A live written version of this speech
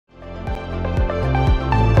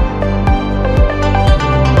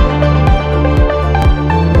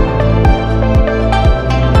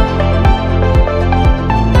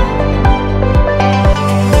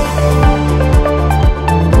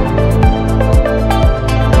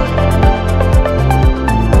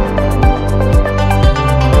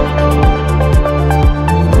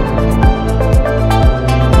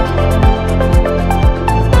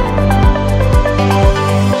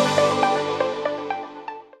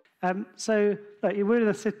Look, we're in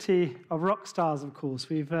a city of rock stars, of course.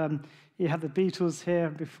 You had the Beatles here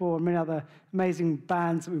before, and many other amazing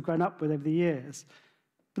bands that we've grown up with over the years.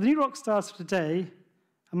 But the new rock stars for today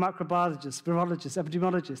are microbiologists, virologists,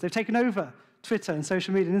 epidemiologists. They've taken over Twitter and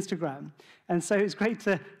social media and Instagram. And so it's great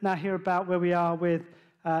to now hear about where we are with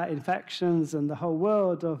infections and the whole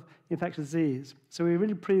world of infectious disease. So we're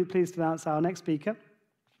really pleased to announce our next speaker,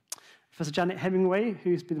 Professor Janet Hemingway,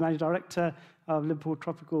 who's been the Managing Director of Liverpool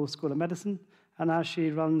Tropical School of Medicine, and now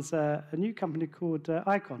she runs a new company called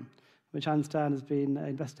iiCON, which I understand has been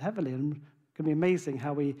invested heavily, and going to be amazing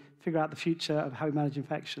how we figure out the future of how we manage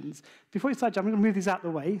infections. Before we start, I'm going to move these out of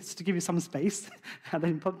the way, just to give you some space, and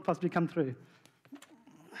then possibly come through.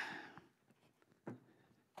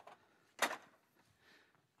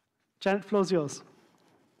 Janet, the floor's yours.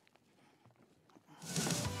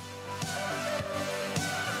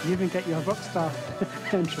 You even get your rock star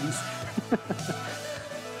entrance.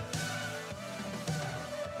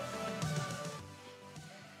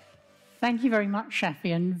 Thank you very much,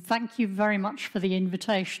 Shafi, and thank you very much for the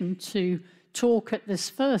invitation to talk at this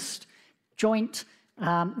first joint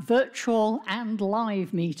virtual and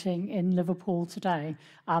live meeting in Liverpool today.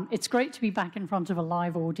 It's great to be back in front of a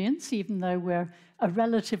live audience, even though we're a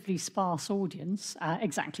relatively sparse audience,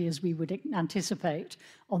 exactly as we would anticipate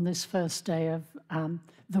on this first day of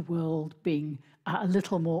the world being a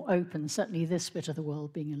little more open, certainly this bit of the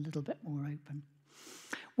world being a little bit more open.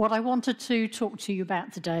 What I wanted to talk to you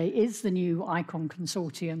about today is the new iiCON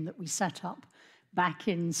consortium that we set up back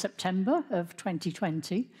in September of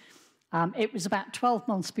 2020. It was about 12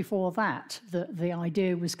 months before that the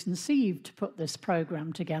idea was conceived to put this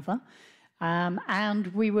program together. And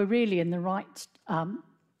we were really in the right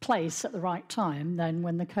place at the right time then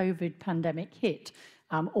when the COVID pandemic hit,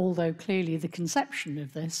 although clearly the conception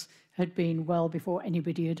of this had been well before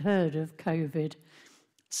anybody had heard of COVID.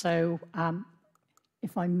 So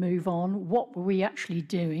if I move on, what were we actually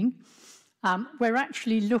doing? We're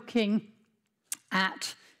actually looking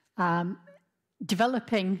at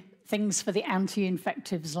developing things for the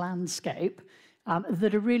anti-infectives landscape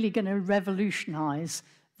that are really going to revolutionize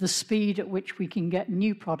the speed at which we can get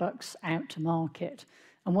new products out to market.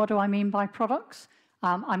 And what do I mean by products?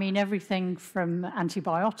 I mean everything from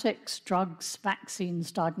antibiotics, drugs,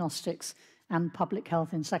 vaccines, diagnostics, and public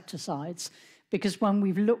health insecticides. Because when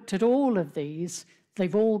we've looked at all of these,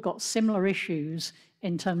 they've all got similar issues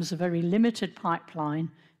in terms of very limited pipeline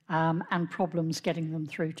and problems getting them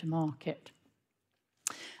through to market.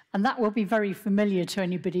 And that will be very familiar to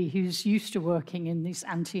anybody who's used to working in this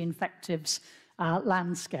anti-infectives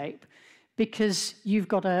landscape, because you've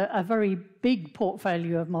got a very big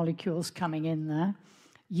portfolio of molecules coming in there.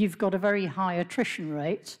 You've got a very high attrition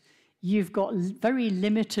rate. You've got very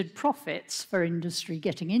limited profits for industry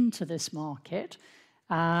getting into this market.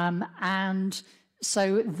 And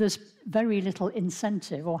so there's very little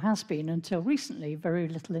incentive, or has been until recently, very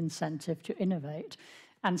little incentive to innovate.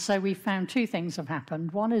 And so we found two things have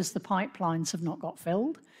happened. One is the pipelines have not got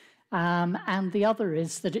filled. And the other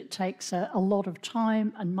is that it takes a lot of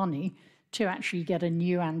time and money to actually get a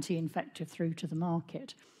new anti-infective through to the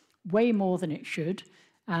market. Way more than it should.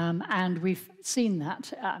 And we've seen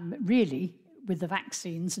that really with the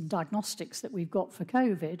vaccines and diagnostics that we've got for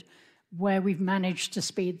COVID, where we've managed to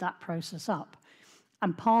speed that process up.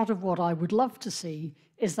 And part of what I would love to see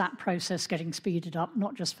is that process getting speeded up,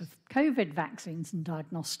 not just for COVID vaccines and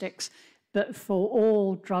diagnostics, but for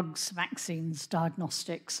all drugs, vaccines,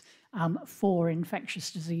 diagnostics, for infectious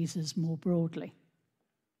diseases more broadly.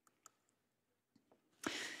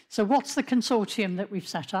 So what's the consortium that we've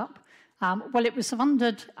set up? Well, it was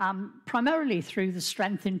funded primarily through the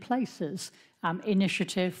Strength in Places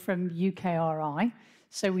initiative from UKRI.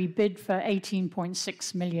 So we bid for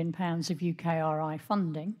 £18.6 million of UKRI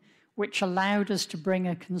funding, which allowed us to bring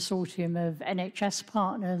a consortium of NHS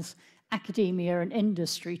partners, academia and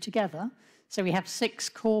industry together. So we have 6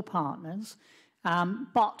 core partners,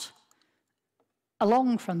 but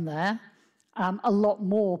along from there, a lot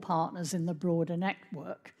more partners in the broader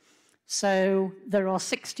network. So there are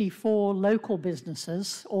 64 local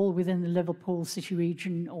businesses, all within the Liverpool City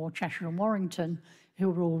Region or Cheshire and Warrington,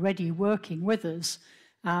 who are already working with us,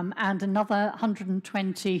 and another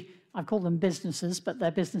 120, I call them businesses, but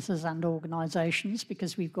they're businesses and organisations,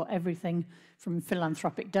 because we've got everything from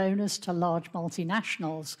philanthropic donors to large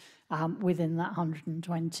multinationals within that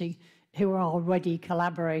 120 who are already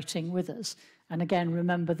collaborating with us. And again,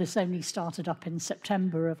 remember, this only started up in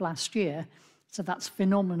September of last year, so that's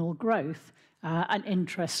phenomenal growth and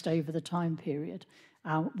interest over the time period.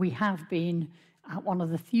 We have been one of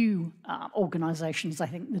the few organisations, I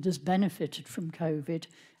think, that has benefited from COVID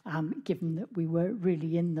given that we were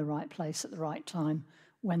really in the right place at the right time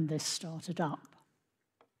when this started up.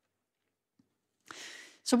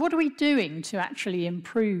 So what are we doing to actually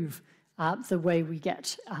improve the way we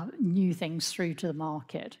get new things through to the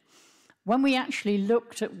market? When we actually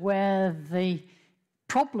looked at where the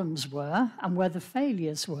problems were and where the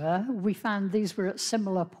failures were, we found these were at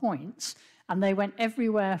similar points, and they went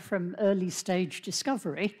everywhere from early stage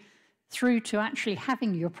discovery through to actually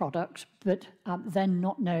having your product, but then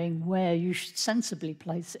not knowing where you should sensibly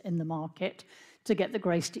place it in the market to get the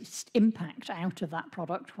greatest impact out of that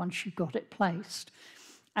product once you've got it placed.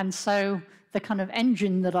 And so the kind of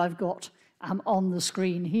engine that I've got on the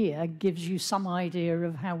screen here gives you some idea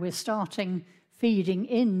of how we're starting feeding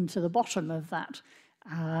into the bottom of that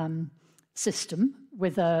system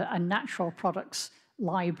with a natural products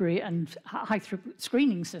library and high-throughput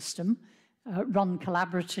screening system run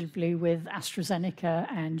collaboratively with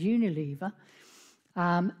AstraZeneca and Unilever,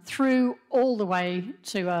 through all the way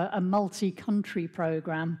to a multi-country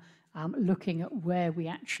program looking at where we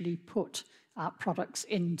actually put products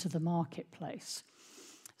into the marketplace.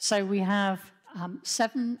 So we have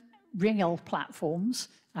 7 real platforms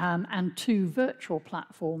and 2 virtual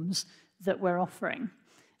platforms that we're offering.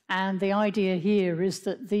 And the idea here is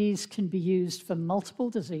that these can be used for multiple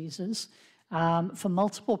diseases, for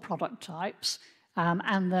multiple product types,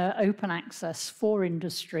 and they're open access for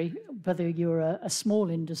industry, whether you're a small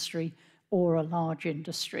industry or a large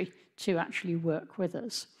industry, to actually work with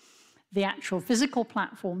us. The actual physical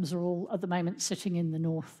platforms are all at the moment sitting in the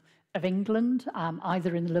north of England,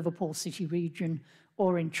 either in the Liverpool City Region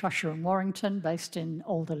or in Cheshire and Warrington, based in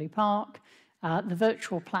Alderley Park. The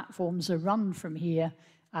virtual platforms are run from here,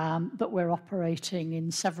 but we're operating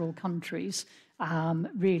in several countries,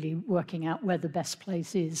 really working out where the best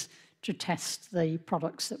place is to test the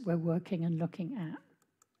products that we're working and looking at.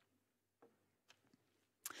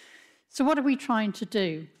 So what are we trying to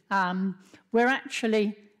do? We're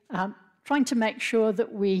actually trying to make sure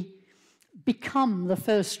that we become the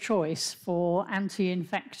first choice for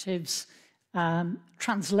anti-infectives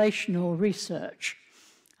translational research.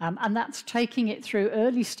 And that's taking it through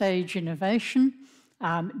early stage innovation,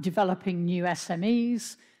 developing new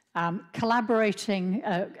SMEs, collaborating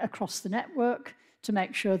across the network to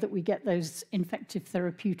make sure that we get those infective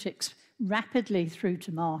therapeutics rapidly through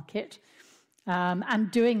to market,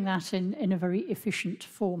 and doing that in a very efficient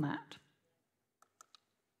format.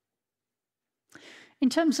 In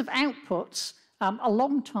terms of outputs,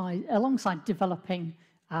 alongside developing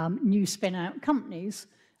new spin-out companies,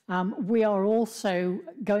 we are also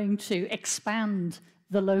going to expand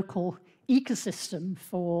the local ecosystem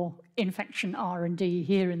for infection R&D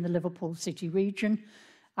here in the Liverpool City Region.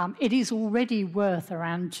 It is already worth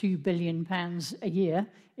around £2 billion a year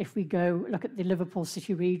if we go look at the Liverpool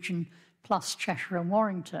City Region plus Cheshire and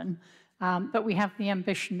Warrington, but we have the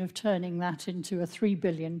ambition of turning that into a £3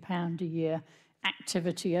 billion a year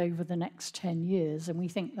activity over the next 10 years, and we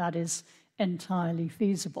think that is entirely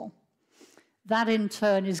feasible. That in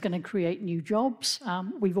turn is going to create new jobs.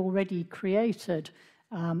 We've already created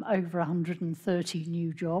over 130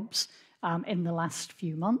 new jobs in the last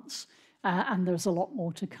few months, and there's a lot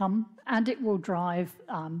more to come, and it will drive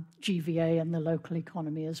GVA and the local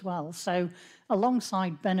economy as well. So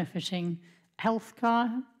alongside benefiting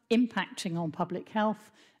healthcare, impacting on public health,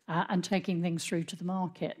 and taking things through to the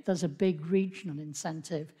market, there's a big regional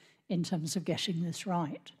incentive in terms of getting this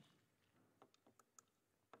right.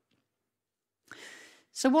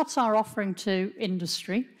 So what's our offering to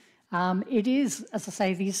industry? It is, as I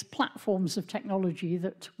say, these platforms of technology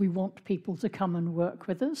that we want people to come and work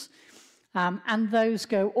with us. And those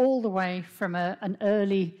go all the way from an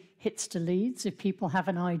early hits to leads, if people have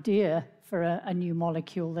an idea for a new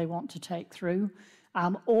molecule they want to take through,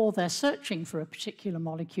 or they're searching for a particular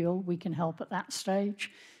molecule, we can help at that stage.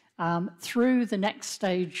 Through the next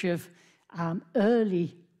stage of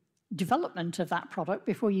early development of that product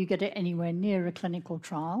before you get it anywhere near a clinical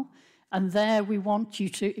trial. And there we want you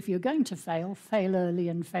to, if you're going to fail, fail early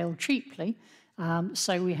and fail cheaply.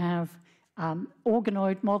 So we have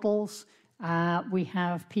organoid models, we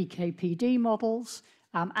have PK/PD models,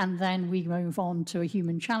 and then we move on to a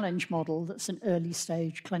human challenge model that's an early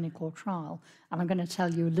stage clinical trial. And I'm going to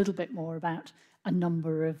tell you a little bit more about a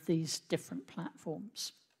number of these different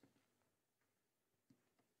platforms.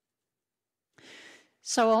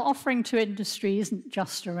 So our offering to industry isn't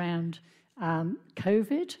just around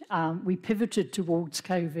COVID. We pivoted towards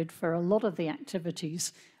COVID for a lot of the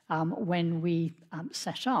activities when we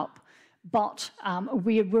set up. But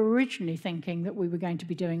we were originally thinking that we were going to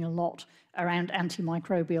be doing a lot around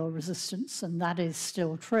antimicrobial resistance, and that is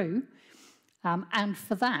still true. And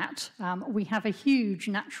for that, we have a huge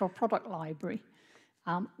natural product library,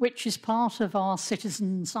 which is part of our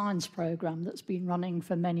citizen science program that's been running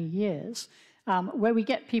for many years, where we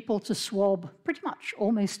get people to swab pretty much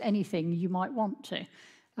almost anything you might want to.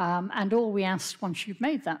 And all we ask once you've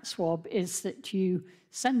made that swab is that you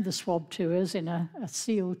send the swab to us in a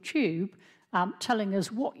sealed tube, telling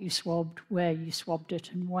us what you swabbed, where you swabbed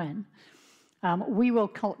it, and when. We will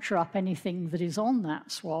culture up anything that is on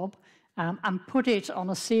that swab and put it on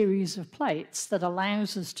a series of plates that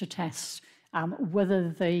allows us to test whether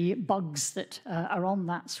the bugs that are on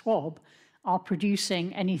that swab are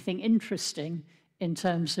producing anything interesting in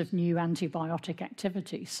terms of new antibiotic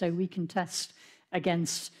activity. So we can test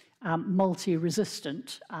against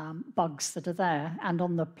multi-resistant bugs that are there. And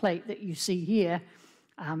on the plate that you see here,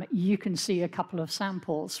 you can see a couple of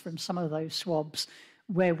samples from some of those swabs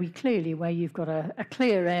where you've got a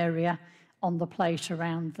clear area on the plate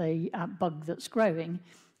around the bug that's growing,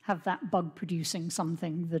 have that bug producing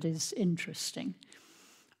something that is interesting.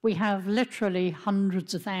 We have literally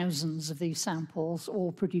hundreds of thousands of these samples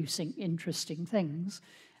all producing interesting things,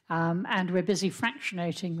 and we're busy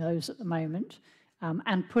fractionating those at the moment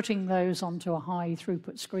and putting those onto a high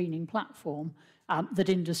throughput screening platform that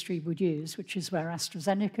industry would use, which is where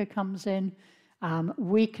AstraZeneca comes in.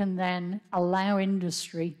 We can then allow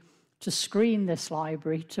industry to screen this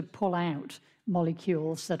library to pull out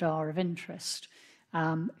molecules that are of interest.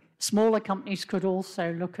 Smaller companies could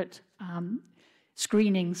also look at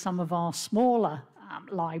screening some of our smaller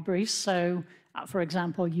libraries. So, for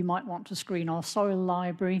example, you might want to screen our soil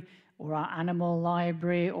library or our animal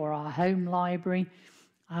library or our home library,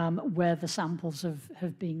 where the samples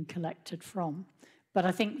have been collected from. But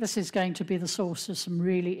I think this is going to be the source of some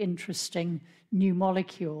really interesting new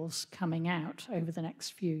molecules coming out over the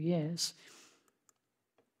next few years.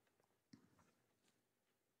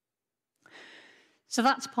 So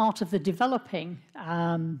that's part of the developing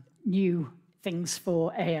new things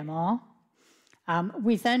for AMR.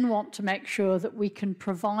 We then want to make sure that we can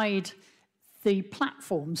provide the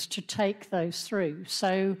platforms to take those through.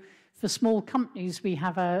 So for small companies, we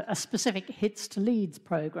have a specific hits to leads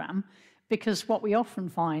program, because what we often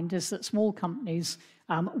find is that small companies,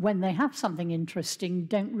 when they have something interesting,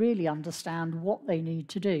 don't really understand what they need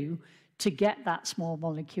to do to get that small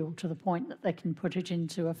molecule to the point that they can put it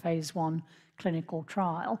into a phase 1 clinical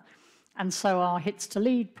trial. And so our hits to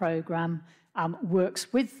lead program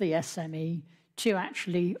works with the SME to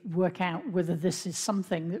actually work out whether this is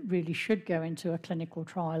something that really should go into a clinical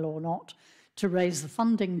trial or not, to raise the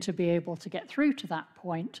funding to be able to get through to that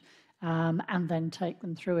point, and then take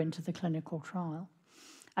them through into the clinical trial.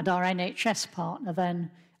 And our NHS partner then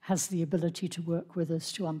has the ability to work with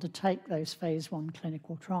us to undertake those phase 1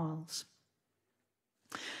 clinical trials.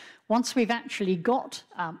 Once we've actually got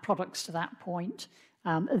products to that point,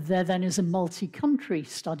 there then is a multi-country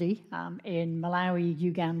study in Malawi,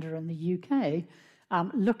 Uganda, and the UK,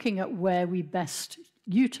 looking at where we best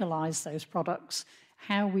utilize those products,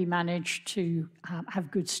 how we manage to have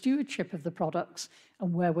good stewardship of the products,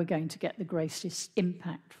 and where we're going to get the greatest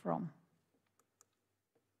impact from.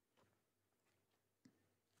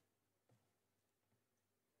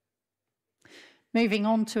 Moving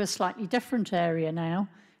on to a slightly different area now,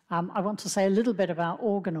 I want to say a little bit about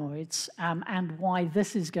organoids and why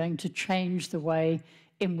this is going to change the way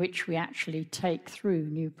in which we actually take through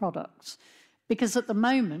new products. Because at the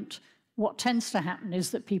moment, what tends to happen is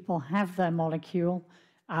that people have their molecule,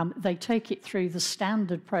 they take it through the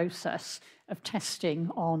standard process of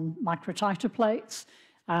testing on microtiter plates,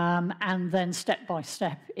 and then step by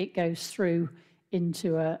step it goes through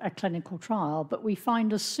into a clinical trial. But we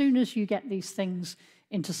find as soon as you get these things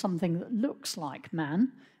into something that looks like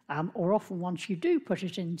man, or often once you do put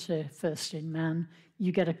it into first in man,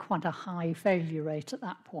 you get quite a high failure rate at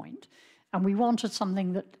that point. And we wanted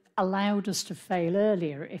something that allowed us to fail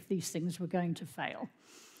earlier if these things were going to fail.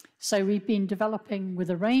 So we've been developing with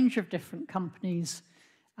a range of different companies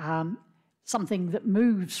something that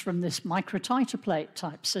moves from this microtiter plate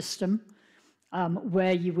type system,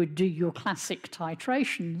 where you would do your classic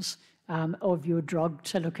titrations of your drug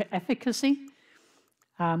to look at efficacy.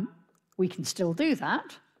 We can still do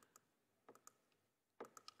that,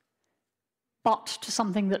 but to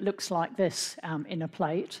something that looks like this in a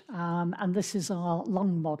plate. And this is our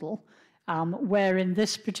lung model, where in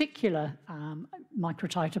this particular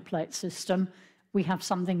microtiter plate system, we have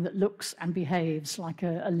something that looks and behaves like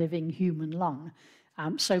a living human lung.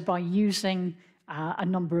 So by using a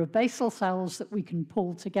number of basal cells that we can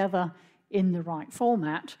pull together in the right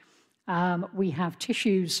format, we have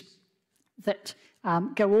tissues that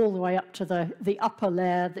go all the way up to the upper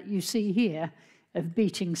layer that you see here, of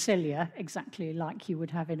beating cilia exactly like you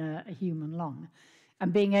would have in a human lung.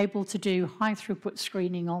 And being able to do high throughput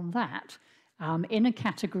screening on that in a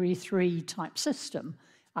category 3 type system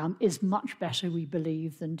is much better, we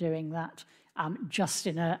believe, than doing that just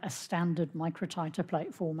in a standard microtiter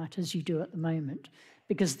plate format as you do at the moment,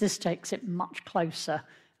 because this takes it much closer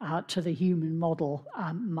to the human model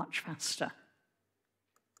much faster.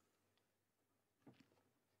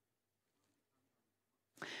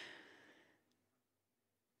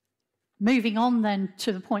 Moving on then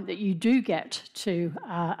to the point that you do get to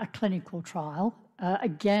a clinical trial,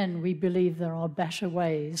 again, we believe there are better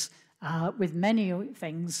ways with many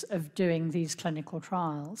things of doing these clinical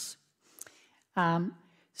trials.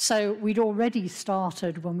 So we'd already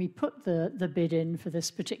started, when we put the bid in for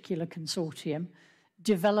this particular consortium,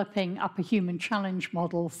 developing up a human challenge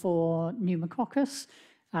model for pneumococcus,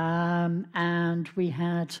 and we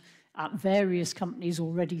had various companies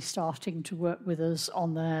already starting to work with us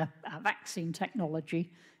on their vaccine technology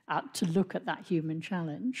to look at that human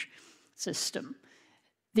challenge system.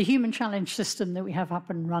 The human challenge system that we have up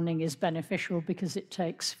and running is beneficial because it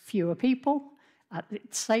takes fewer people,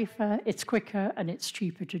 it's safer, it's quicker, and it's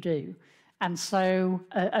cheaper to do. And so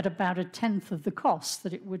at about 1/10 of the cost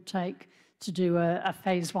that it would take to do a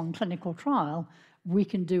phase 1 clinical trial, we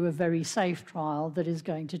can do a very safe trial that is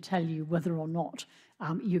going to tell you whether or not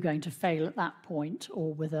you're going to fail at that point,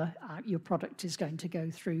 or whether your product is going to go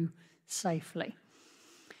through safely.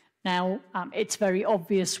 Now, it's very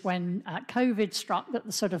obvious when COVID struck that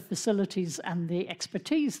the sort of facilities and the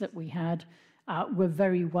expertise that we had were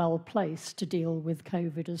very well placed to deal with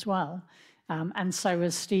COVID as well. And so,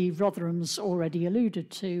 as Steve Rotherham's already alluded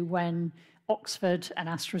to, when Oxford and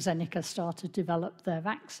AstraZeneca started to develop their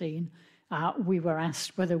vaccine, we were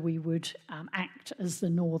asked whether we would act as the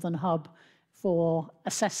northern hub for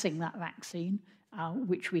assessing that vaccine,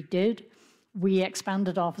 which we did. We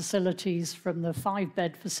expanded our facilities from the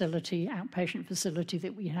 5-bed facility, outpatient facility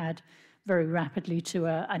that we had very rapidly to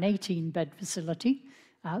an 18-bed facility.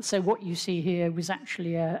 So what you see here was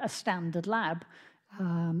actually a standard lab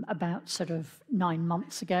about sort of 9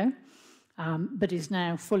 months ago, but is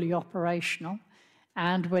now fully operational.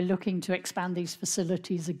 And we're looking to expand these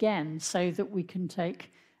facilities again so that we can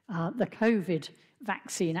take the COVID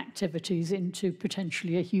vaccine activities into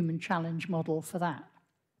potentially a human challenge model for that.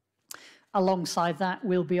 Alongside that,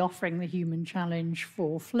 we'll be offering the human challenge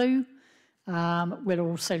for flu. We're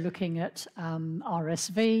also looking at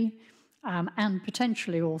RSV and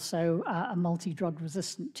potentially also a multi-drug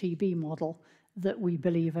resistant TB model that we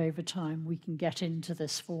believe over time we can get into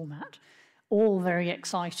this format. All very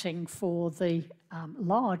exciting for the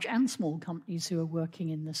large and small companies who are working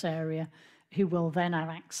in this area, who will then have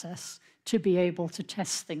access to be able to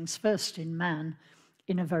test things first in man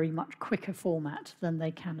in a very much quicker format than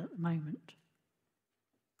they can at the moment.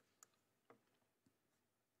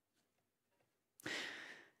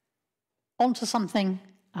 On to something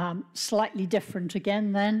slightly different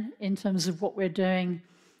again then, in terms of what we're doing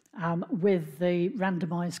with the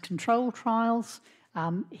randomized control trials.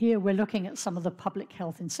 Here we're looking at some of the public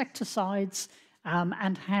health insecticides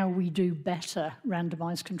and how we do better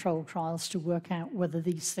randomized control trials to work out whether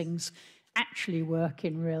these things actually work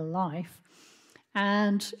in real life.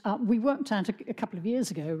 And we worked out a couple of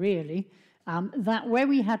years ago, really, that where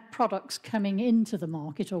we had products coming into the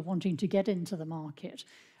market or wanting to get into the market,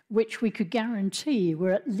 which we could guarantee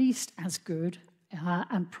were at least as good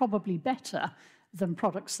and probably better than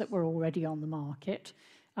products that were already on the market,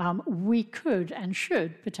 we could and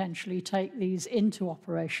should potentially take these into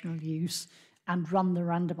operational use and run the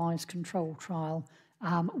randomized control trial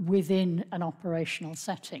within an operational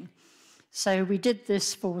setting. So we did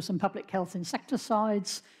this for some public health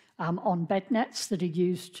insecticides on bed nets that are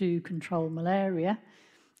used to control malaria,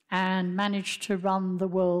 and managed to run the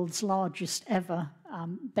world's largest ever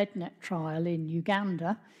bednet trial in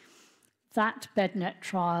Uganda. That bednet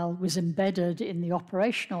trial was embedded in the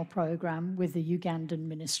operational program with the Ugandan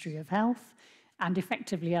Ministry of Health and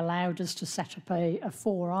effectively allowed us to set up a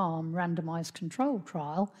 4-arm randomized control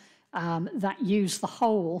trial that used the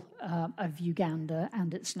whole of Uganda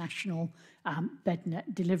and its national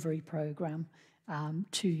bednet delivery program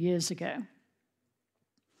 2 years ago.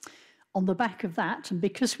 On the back of that, and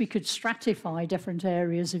because we could stratify different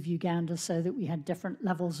areas of Uganda so that we had different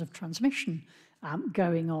levels of transmission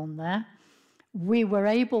going on there, we were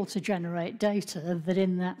able to generate data that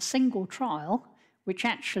in that single trial, which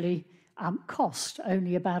actually cost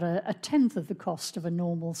only about 1/10 of the cost of a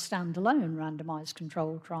normal standalone randomized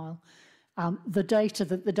control trial, the data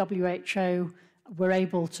that the WHO were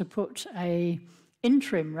able to put an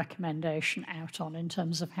interim recommendation out on in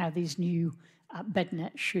terms of how these new bed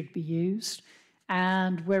nets should be used,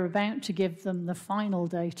 and we're about to give them the final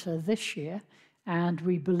data this year, and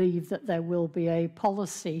we believe that there will be a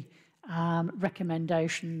policy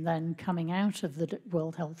recommendation then coming out of the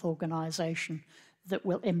World Health Organization that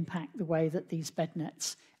will impact the way that these bed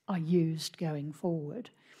nets are used going forward.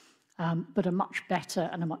 But a much better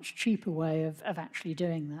and a much cheaper way of actually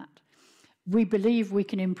doing that. We believe we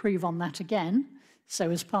can improve on that again.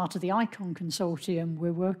 So as part of the iiCON consortium,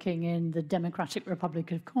 we're working in the Democratic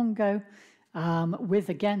Republic of Congo with,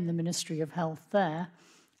 again, the Ministry of Health there.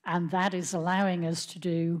 And that is allowing us to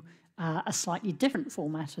do a slightly different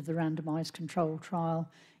format of the randomized control trial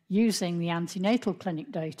using the antenatal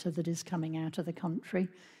clinic data that is coming out of the country,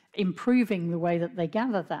 improving the way that they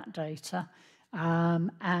gather that data,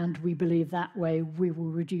 and we believe that way we will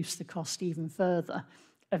reduce the cost even further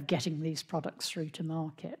of getting these products through to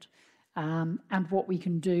market. And what we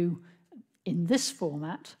can do in this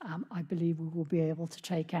format, I believe we will be able to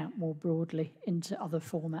take out more broadly into other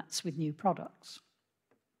formats with new products.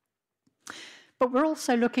 But we're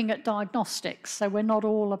also looking at diagnostics, so we're not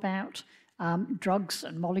all about drugs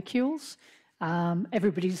and molecules.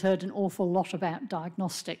 Everybody's heard an awful lot about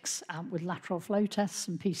diagnostics with lateral flow tests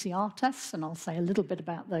and PCR tests, and I'll say a little bit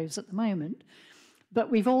about those at the moment. But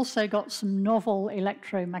we've also got some novel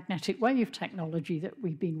electromagnetic wave technology that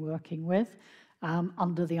we've been working with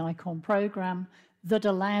under the iiCON program that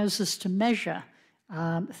allows us to measure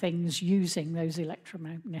things using those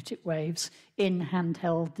electromagnetic waves in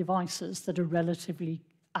handheld devices that are relatively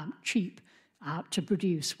cheap to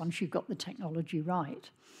produce once you've got the technology right.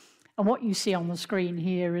 And what you see on the screen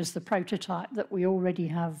here is the prototype that we already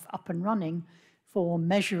have up and running for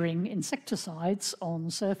measuring insecticides on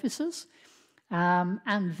surfaces.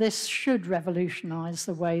 And this should revolutionize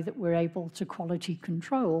the way that we're able to quality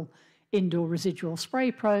control indoor residual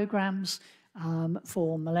spray programs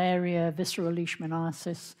for malaria, visceral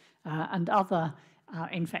leishmaniasis, and other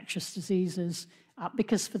infectious diseases,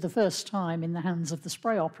 because for the first time in the hands of the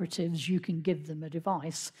spray operatives, you can give them a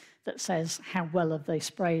device that says how well have they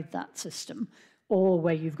sprayed that system, or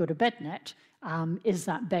where you've got a bed net, is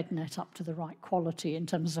that bed net up to the right quality in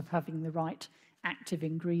terms of having the right active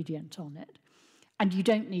ingredient on it. And you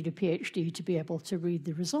don't need a PhD to be able to read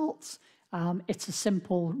the results. It's a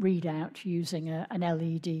simple readout using an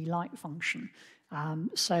LED light function.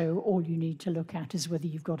 So all you need to look at is whether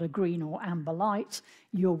you've got a green or amber light,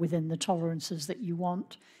 you're within the tolerances that you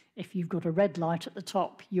want. If you've got a red light at the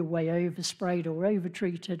top, you're way oversprayed or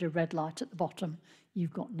overtreated. A red light at the bottom,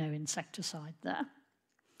 you've got no insecticide there.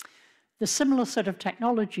 The similar sort of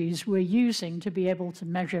technologies we're using to be able to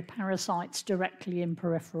measure parasites directly in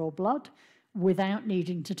peripheral blood without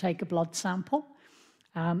needing to take a blood sample.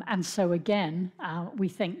 And so again, we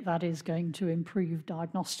think that is going to improve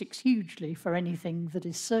diagnostics hugely for anything that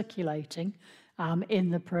is circulating in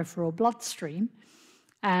the peripheral bloodstream.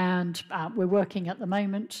 And we're working at the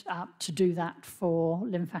moment to do that for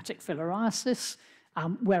lymphatic filariasis,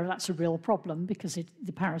 where that's a real problem because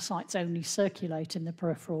the parasites only circulate in the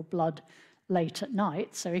peripheral blood late at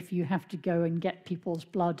night. So if you have to go and get people's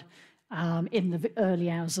blood in the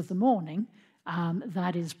early hours of the morning,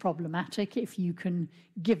 that is problematic. If you can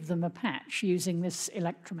give them a patch using this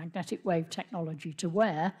electromagnetic wave technology to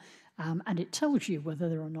wear, and it tells you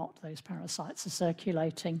whether or not those parasites are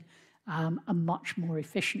circulating, a much more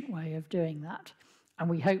efficient way of doing that. And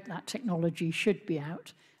we hope that technology should be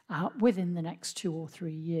out within the next 2 or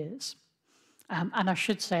 3 years. And I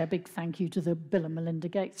should say a big thank you to the Bill and Melinda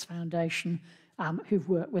Gates Foundation, who've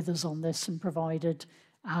worked with us on this and provided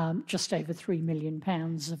just over £3 million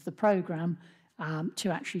of the programme to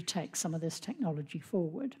actually take some of this technology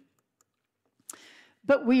forward.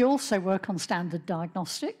 But we also work on standard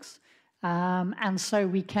diagnostics, and so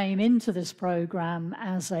we came into this programme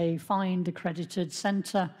as a FIND accredited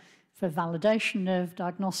centre for validation of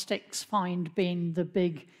diagnostics, FIND being the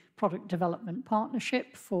big product development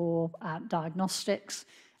partnership for diagnostics,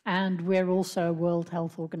 and we're also a World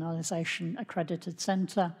Health Organization accredited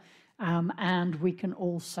centre. And we can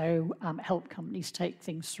also help companies take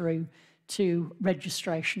things through to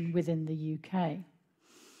registration within the UK.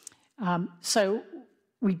 So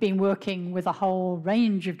we've been working with a whole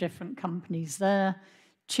range of different companies there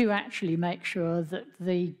to actually make sure that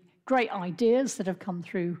the great ideas that have come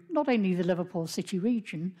through not only the Liverpool City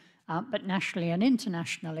Region, but nationally and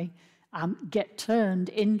internationally, get turned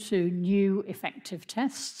into new effective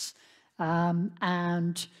tests.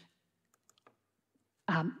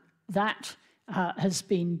 That has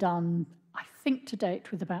been done, I think, to date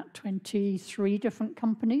with about 23 different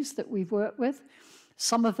companies that we've worked with.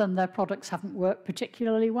 Some of them, their products haven't worked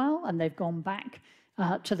particularly well, and they've gone back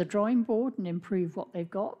to the drawing board and improved what they've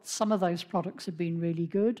got. Some of those products have been really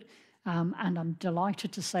good, And I'm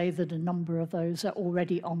delighted to say that a number of those are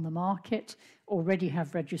already on the market, already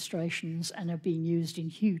have registrations, and are being used in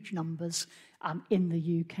huge numbers in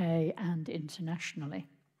the UK and internationally.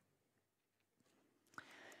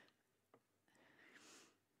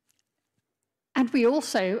 And we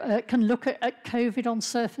also can look at COVID on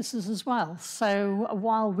surfaces as well. So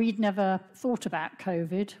while we'd never thought about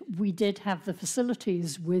COVID, we did have the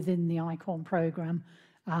facilities within the iiCON programme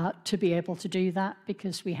to be able to do that,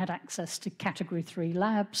 because we had access to Category 3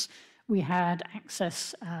 labs. We had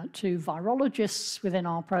access to virologists within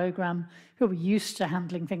our programme who were used to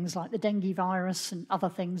handling things like the dengue virus and other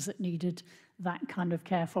things that needed that kind of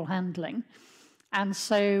careful handling. And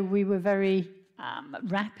so we were very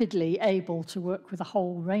rapidly able to work with a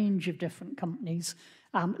whole range of different companies,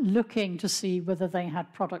 looking to see whether they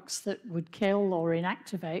had products that would kill or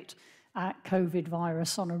inactivate COVID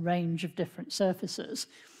virus on a range of different surfaces.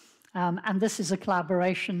 And this is a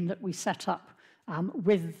collaboration that we set up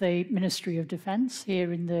with the Ministry of Defence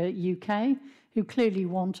here in the UK, who clearly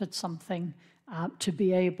wanted something to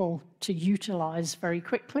be able to utilise very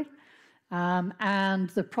quickly. And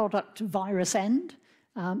the product Virus End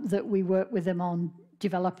that we work with them on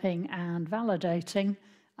developing and validating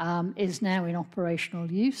is now in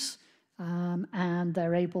operational use, and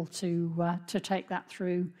they're able to take that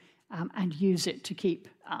through and use it to keep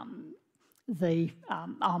the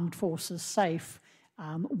armed forces safe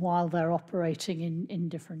while they're operating in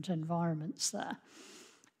different environments there.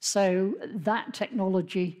 So that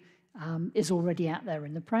technology is already out there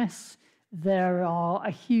in the press. There are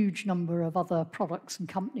a huge number of other products and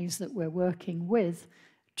companies that we're working with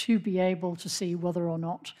to be able to see whether or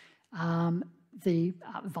not the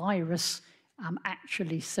virus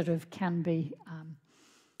actually sort of can be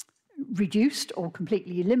reduced or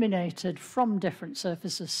completely eliminated from different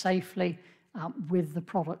surfaces safely with the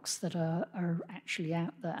products that are actually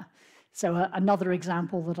out there. So another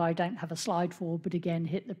example that I don't have a slide for, but again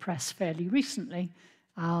hit the press fairly recently,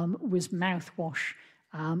 was mouthwash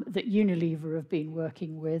that Unilever have been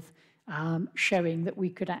working with, showing that we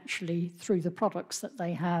could actually, through the products that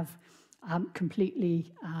they have,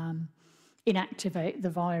 completely inactivate the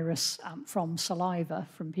virus from saliva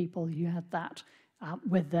from people who had that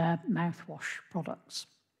with their mouthwash products.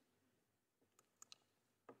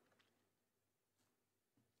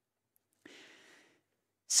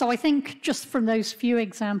 So I think just from those few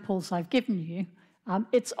examples I've given you,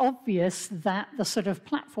 it's obvious that the sort of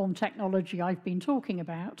platform technology I've been talking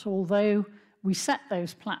about, although we set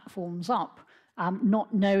those platforms up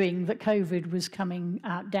not knowing that COVID was coming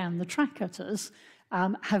down the track at us,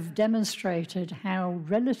 have demonstrated how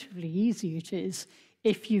relatively easy it is,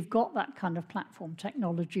 if you've got that kind of platform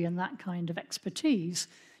technology and that kind of expertise,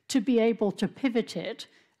 to be able to pivot it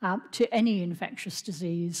to any infectious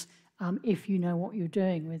disease if you know what you're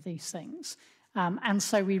doing with these things. And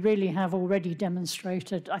so we really have already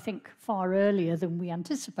demonstrated, I think far earlier than we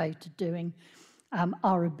anticipated doing,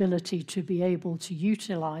 our ability to be able to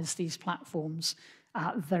utilize these platforms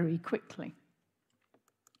very quickly.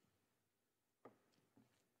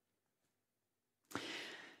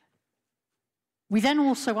 We then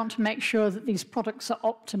also want to make sure that these products are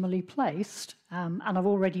optimally placed, and I've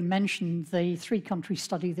already mentioned the 3-country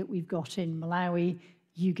study that we've got in Malawi,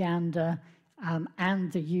 Uganda,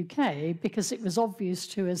 and the UK, because it was obvious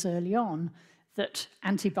to us early on that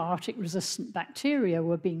antibiotic-resistant bacteria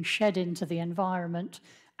were being shed into the environment,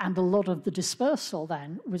 and a lot of the dispersal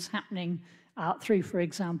then was happening through, for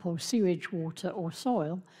example, sewage water or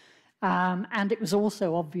soil. And it was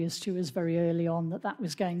also obvious to us very early on that that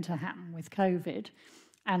was going to happen with COVID.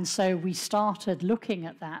 And so we started looking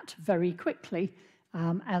at that very quickly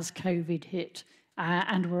as COVID hit,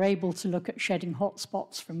 and were able to look at shedding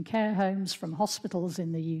hotspots from care homes, from hospitals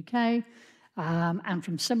in the UK, and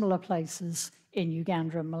from similar places in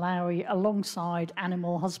Uganda and Malawi, alongside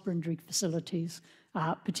animal husbandry facilities,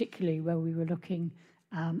 particularly where we were looking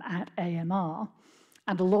at AMR.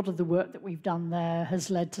 And a lot of the work that we've done there has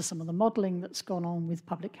led to some of the modelling that's gone on with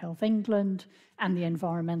Public Health England and the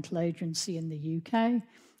Environmental Agency in the UK,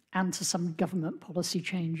 and to some government policy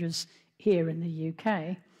changes here in the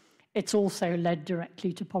UK. It's also led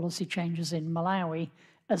directly to policy changes in Malawi,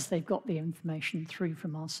 as they've got the information through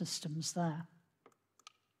from our systems there.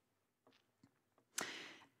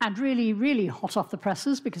 And really, really hot off the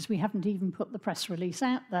presses, because we haven't even put the press release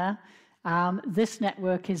out there, this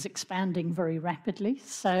network is expanding very rapidly.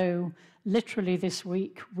 So literally this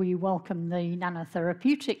week, we welcome the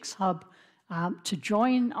Nanotherapeutics Hub to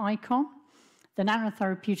join iiCON. The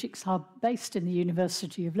Nanotherapeutics Hub, based in the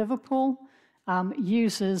University of Liverpool,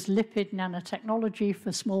 uses lipid nanotechnology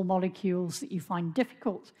for small molecules that you find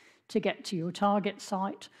difficult to get to your target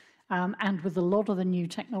site, And with a lot of the new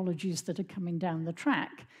technologies that are coming down the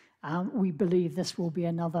track, we believe this will be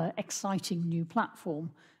another exciting new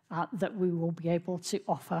platform that we will be able to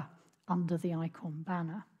offer under the iiCON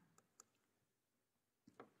banner.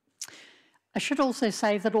 I should also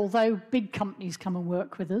say that although big companies come and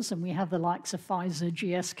work with us, and we have the likes of Pfizer,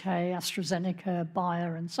 GSK, AstraZeneca,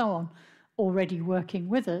 Bayer, and so on, already working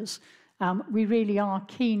with us, we really are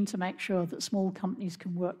keen to make sure that small companies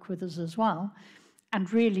can work with us as well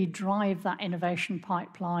and really drive that innovation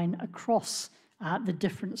pipeline across the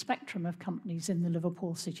different spectrum of companies in the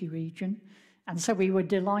Liverpool City region. And so we were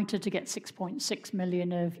delighted to get 6.6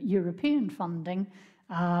 million of European funding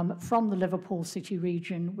from the Liverpool City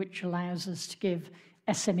region, which allows us to give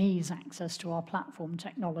SMEs access to our platform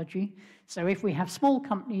technology. So if we have small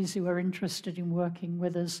companies who are interested in working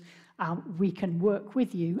with us, we can work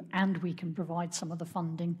with you and we can provide some of the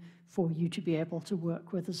funding for you to be able to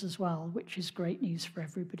work with us as well, which is great news for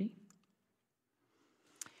everybody.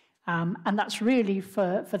 And that's really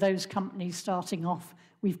for those companies starting off.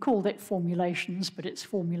 We've called it formulations, but it's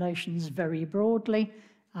formulations very broadly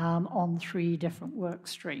on 3 different work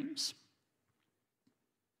streams.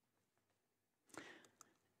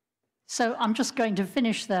 So I'm just going to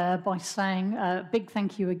finish there by saying a big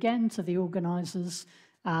thank you again to the organisers.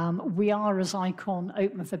 We are, as iiCON,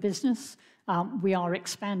 open for business. We are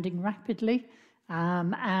expanding rapidly,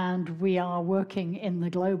 and we are working in the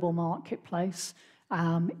global marketplace,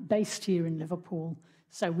 based here in Liverpool.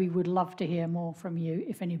 So we would love to hear more from you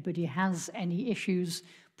if anybody has any issues,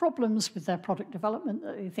 problems with their product development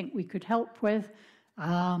that they think we could help with,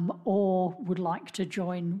 or would like to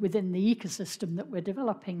join within the ecosystem that we're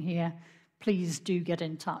developing here. Please do get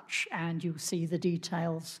in touch, and you'll see the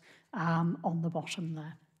details on the bottom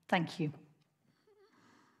there. Thank you.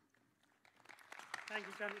 Thank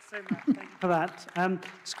you, Janet, so much. Thank you for that.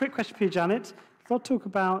 Just a quick question for you, Janet. Let's talk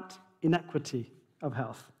about inequity of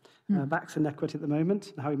health, vaccine equity at the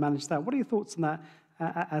moment, and how we manage that. What are your thoughts on that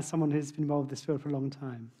as someone who's been involved in this field for a long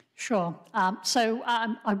time? Sure.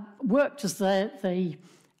 I worked as the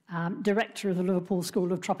director of the Liverpool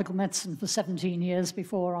School of Tropical Medicine for 17 years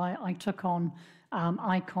before I took on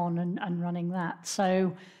iiCON and running that.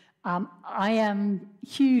 So I am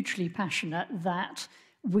hugely passionate that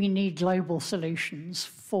we need global solutions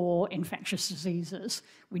for infectious diseases.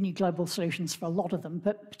 We need global solutions for a lot of them,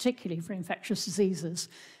 but particularly for infectious diseases.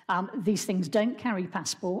 These things don't carry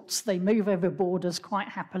passports. They move over borders quite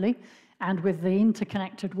happily. And with the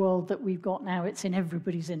interconnected world that we've got now, it's in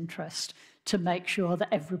everybody's interest to make sure that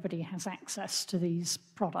everybody has access to these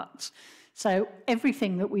products. So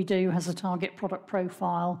everything that we do has a target product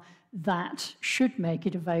profile that should make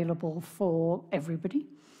it available for everybody.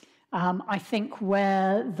 I think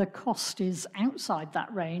where the cost is outside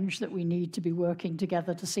that range, that we need to be working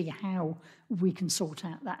together to see how we can sort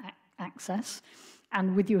out that access.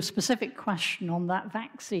 And with your specific question on that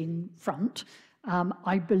vaccine front,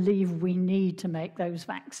 I believe we need to make those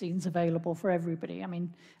vaccines available for everybody. I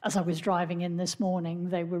mean, as I was driving in this morning,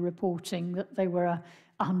 they were reporting that they were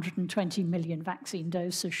 120 million vaccine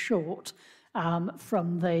doses short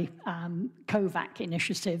from the COVAX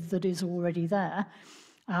initiative that is already there.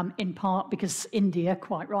 In part because India,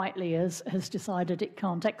 quite rightly, has decided it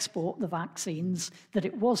can't export the vaccines that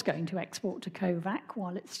it was going to export to COVAX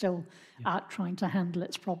while it's still trying to handle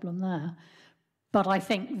its problem there. But I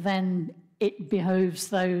think then it behoves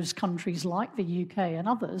those countries like the UK and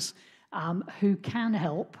others who can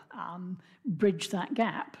help bridge that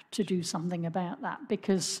gap to do something about that,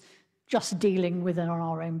 because just dealing within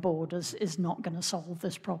our own borders is not going to solve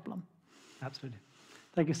this problem. Absolutely.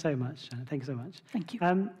 Thank you so much, Janet. Thank you so much. Thank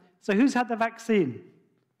you. So who's had the vaccine?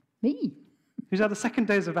 Me. Who's had the second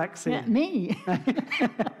dose of vaccine? Yeah, me.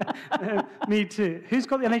 Me too. Who's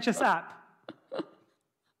got the NHS app?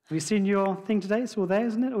 Have you seen your thing today? It's all there,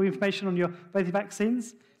 isn't it? All the information on both your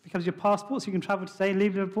vaccines. It becomes your passport, so you can travel today and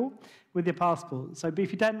leave Liverpool with your passport. So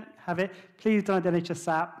if you don't have it, please download the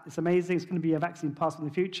NHS app. It's amazing. It's going to be a vaccine passport in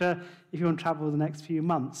the future if you want to travel the next few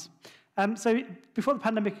months. So before the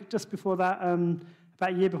pandemic, just before that,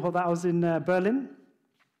 about a year before that, I was in Berlin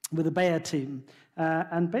with the Bayer team.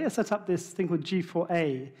 And Bayer set up this thing called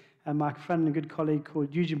G4A, and my friend and good colleague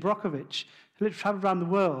called Eugene Brokovich, who literally traveled around the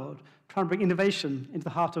world trying to bring innovation into the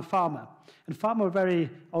heart of pharma. And pharma were very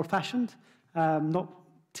old-fashioned, not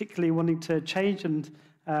particularly wanting to change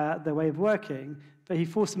their way of working, but he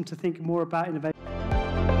forced them to think more about innovation.